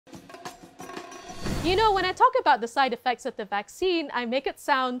You know, when I talk about the side effects of the vaccine, I make it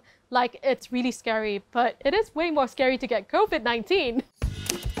sound like it's really scary, but it is way more scary to get COVID-19.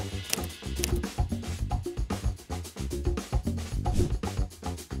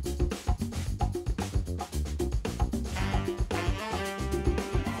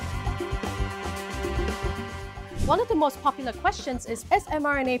 One of the most popular questions is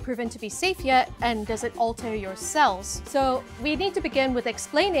mRNA proven to be safe yet, and does it alter your cells? So we need to begin with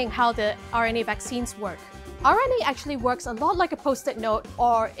explaining how the RNA vaccines work. RNA actually works a lot like a post-it note,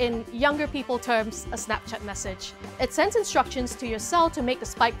 or in younger people terms, a Snapchat message. It sends instructions to your cell to make the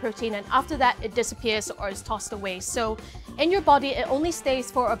spike protein, and after that it disappears or is tossed away. So in your body, it only stays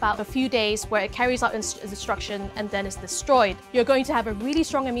for about a few days where it carries out instruction and then is destroyed. You're going to have a really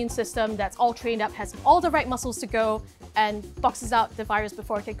strong immune system that's all trained up, has all the right muscles to go, and boxes out the virus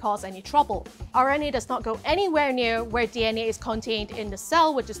before it can cause any trouble. RNA does not go anywhere near where DNA is contained in the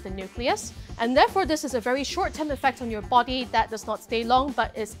cell, which is the nucleus, and therefore this is a very short-term effect on your body that does not stay long,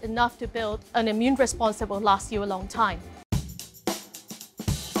 but is enough to build an immune response that will last you a long time.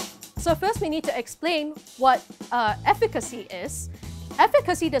 So first we need to explain what efficacy is.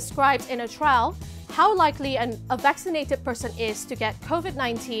 Efficacy describes in a trial how likely a vaccinated person is to get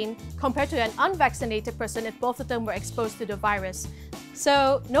COVID-19 compared to an unvaccinated person if both of them were exposed to the virus.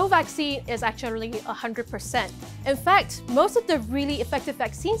 So no vaccine is actually 100%. In fact, most of the really effective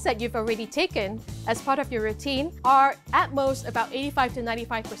vaccines that you've already taken as part of your routine are at most about 85 to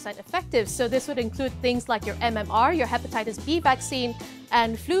 95% effective. So this would include things like your MMR, your hepatitis B vaccine,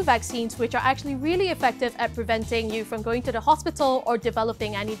 and flu vaccines, which are actually really effective at preventing you from going to the hospital or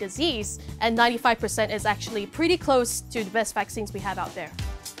developing any disease. And 95% is actually pretty close to the best vaccines we have out there.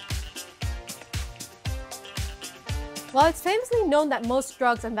 Well, it's famously known that most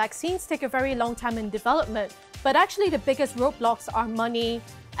drugs and vaccines take a very long time in development, but actually the biggest roadblocks are money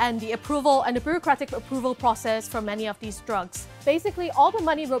and the approval and the bureaucratic approval process for many of these drugs. Basically, all the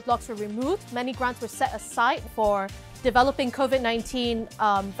money roadblocks were removed, many grants were set aside for developing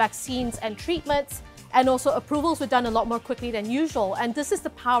COVID-19 vaccines and treatments, and also approvals were done a lot more quickly than usual. And this is the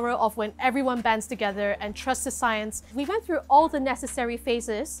power of when everyone bands together and trusts the science. We went through all the necessary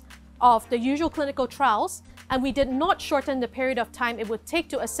phases of the usual clinical trials, and we did not shorten the period of time it would take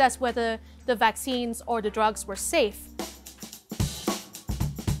to assess whether the vaccines or the drugs were safe.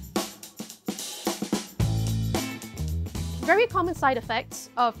 Very common side effects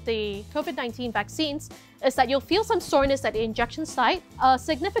of the COVID-19 vaccines is that you'll feel some soreness at the injection site. A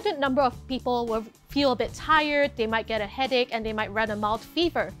significant number of people will feel a bit tired, they might get a headache, and they might run a mild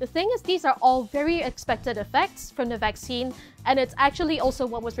fever. The thing is, these are all very expected effects from the vaccine, and it's actually also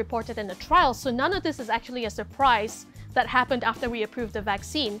what was reported in the trial. So none of this is actually a surprise that happened after we approved the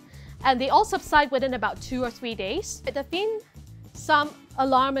vaccine. And they all subside within about 2 or 3 days. There have been some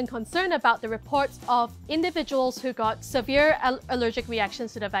alarm and concern about the reports of individuals who got severe allergic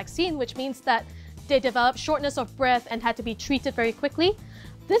reactions to the vaccine, which means that they developed shortness of breath and had to be treated very quickly.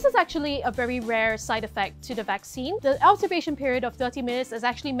 This is actually a very rare side effect to the vaccine. The observation period of 30 minutes is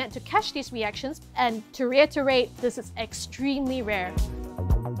actually meant to catch these reactions, and to reiterate, this is extremely rare.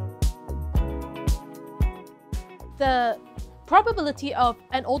 The probability of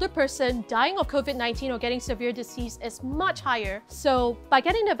an older person dying of COVID-19 or getting severe disease is much higher. So by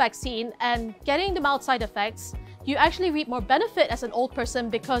getting the vaccine and getting the mild side effects, you actually reap more benefit as an old person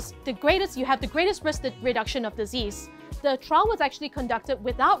because you have the greatest risk reduction of disease. The trial was actually conducted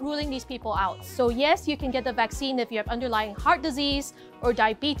without ruling these people out. So yes, you can get the vaccine if you have underlying heart disease or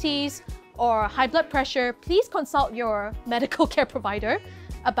diabetes or high blood pressure. Please consult your medical care provider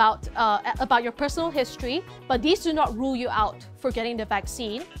about your personal history, but these do not rule you out for getting the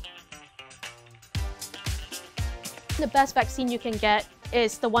vaccine. The best vaccine you can get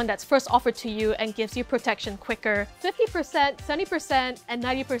is the one that's first offered to you and gives you protection quicker. 50%, 70%, and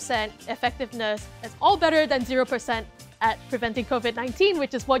 90% effectiveness is all better than 0% at preventing COVID-19,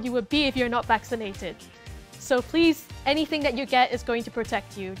 which is what you would be if you're not vaccinated. So please, anything that you get is going to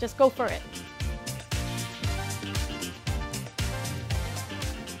protect you. Just go for it.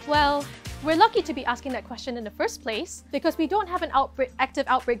 Well, we're lucky to be asking that question in the first place because we don't have an active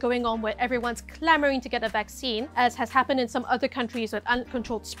outbreak going on where everyone's clamoring to get a vaccine, as has happened in some other countries with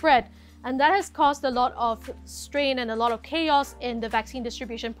uncontrolled spread. And that has caused a lot of strain and a lot of chaos in the vaccine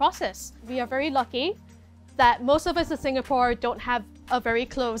distribution process. We are very lucky that most of us in Singapore don't have a very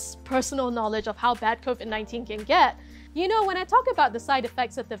close personal knowledge of how bad COVID-19 can get. You know, when I talk about the side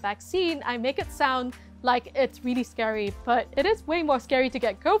effects of the vaccine, I make it sound like it's really scary, but it is way more scary to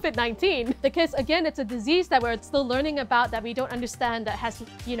get COVID-19 because again, it's a disease that we're still learning about, that we don't understand, that has,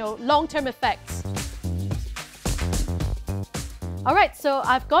 long-term effects. Alright, so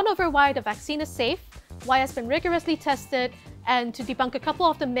I've gone over why the vaccine is safe, why it's been rigorously tested, and to debunk a couple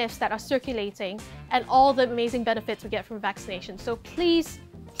of the myths that are circulating, and all the amazing benefits we get from vaccination. So please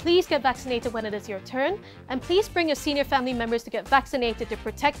get vaccinated when it is your turn, and please bring your senior family members to get vaccinated to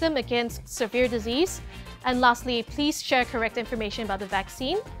protect them against severe disease. And lastly, please share correct information about the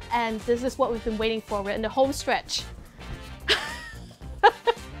vaccine. And this is what we've been waiting for. We're in the home stretch.